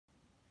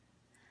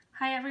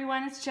Hi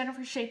everyone, it's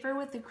Jennifer Shaffer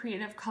with the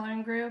Creative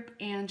Coloring Group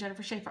and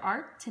Jennifer Shaffer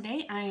Art.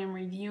 Today I am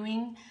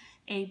reviewing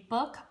a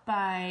book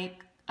by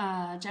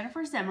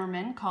Jennifer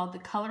Zimmerman called The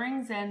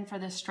Coloring Zen for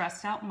the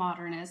Stressed Out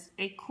Modernist,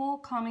 a cool,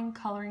 calming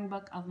coloring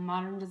book of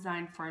modern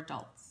design for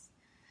adults.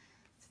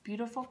 It's a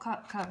beautiful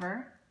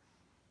cover.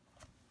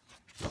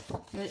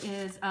 It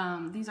is,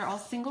 these are all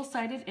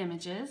single-sided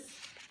images,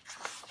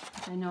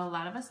 which I know a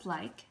lot of us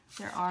like.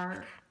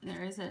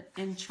 There is an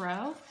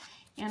intro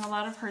and a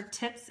lot of her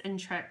tips and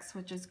tricks,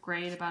 which is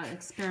great about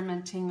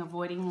experimenting,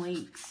 avoiding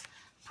leaks,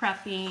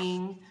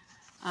 prepping,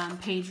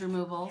 page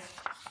removal.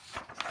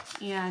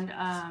 And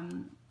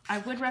I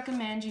would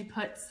recommend you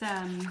put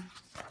some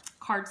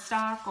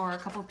cardstock or a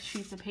couple of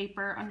sheets of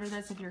paper under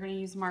this if you're going to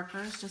use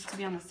markers, just to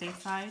be on the safe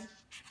side.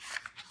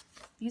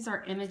 These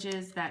are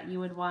images that you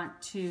would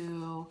want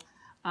to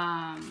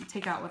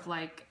take out with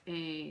like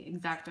a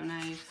X-Acto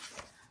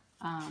knife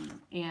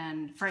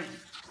and frame.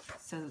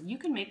 So you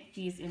can make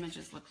these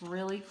images look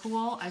really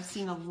cool. I've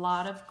seen a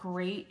lot of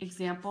great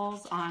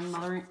examples on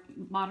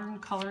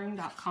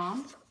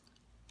moderncoloring.com.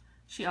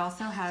 She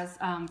also has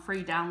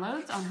free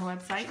downloads on her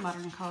website,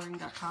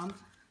 moderncoloring.com.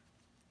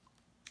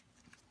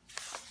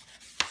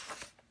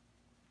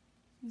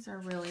 These are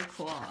really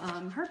cool.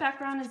 Her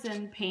background is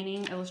in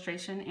painting,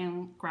 illustration,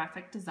 and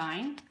graphic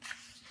design.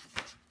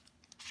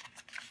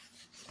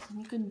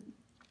 You can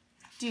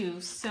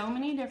do so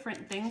many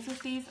different things with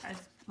these.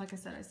 Like I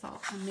said, I saw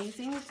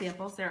amazing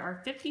examples. There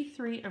are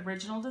 53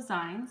 original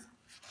designs.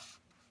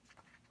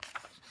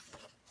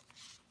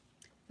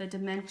 The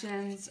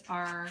dimensions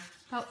are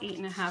about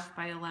 8.5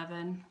 by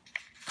 11.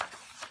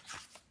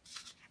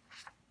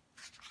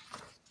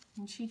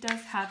 And she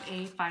does have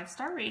a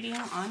 5-star rating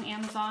on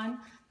Amazon.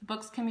 The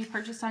books can be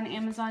purchased on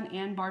Amazon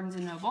and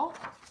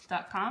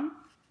barnesandnoble.com.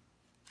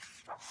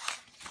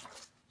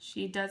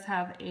 She does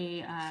have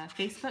a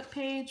Facebook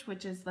page,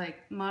 which is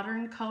like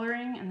Modern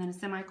Coloring, and then a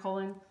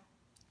semicolon,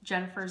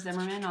 Jennifer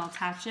Zimmerman. I'll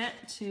attach it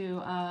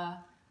to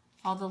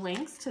all the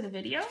links to the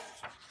video.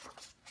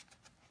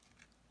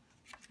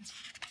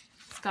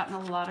 It's gotten a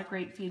lot of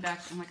great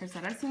feedback, and like I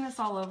said, I've seen this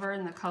all over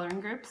in the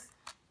coloring groups,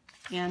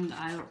 and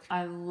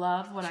I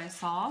love what I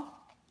saw.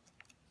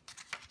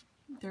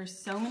 There's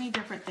so many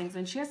different things,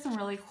 and she has some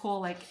really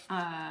cool like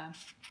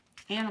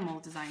animal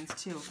designs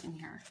too in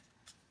here,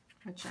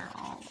 which are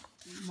all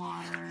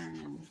modern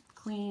and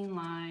clean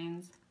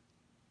lines.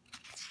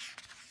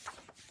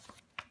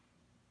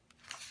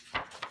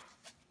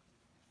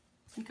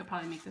 You could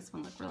probably make this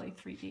one look really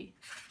 3D.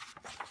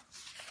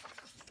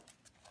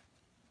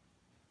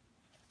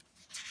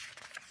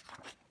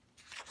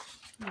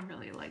 I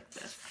really like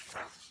this.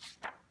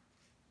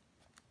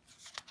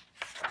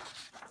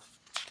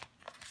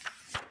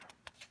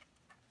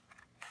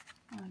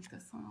 I like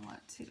this one a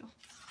lot too.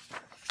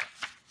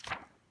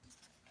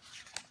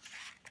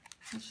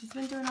 And she's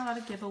been doing a lot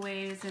of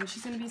giveaways, and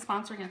she's going to be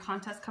sponsoring a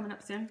contest coming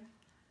up soon.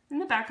 In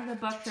the back of the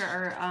book, there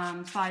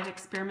are 5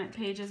 experiment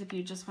pages if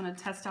you just want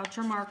to test out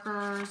your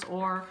markers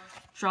or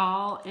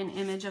draw an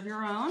image of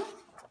your own.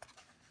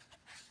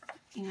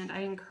 And I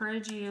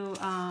encourage you,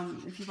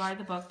 if you buy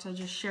the book, to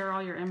just share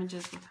all your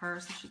images with her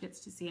so she gets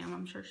to see them.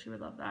 I'm sure she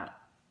would love that.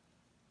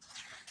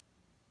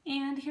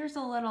 And here's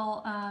a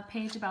little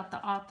page about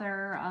the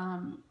author,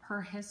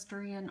 her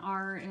history in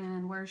art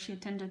and where she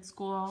attended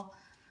school.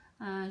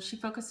 She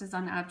focuses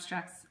on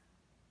abstracts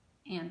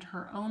and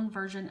her own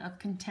version of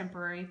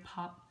contemporary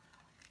pop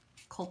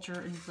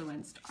culture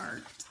influenced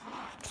art.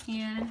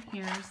 And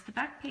here's the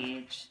back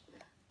page.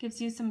 Gives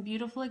you some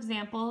beautiful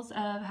examples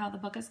of how the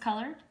book is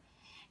colored.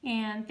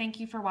 And thank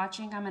you for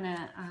watching. I'm going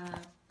to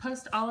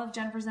post all of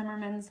Jennifer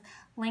Zimmerman's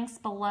links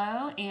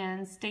below,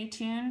 and stay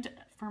tuned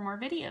for more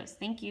videos.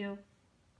 Thank you.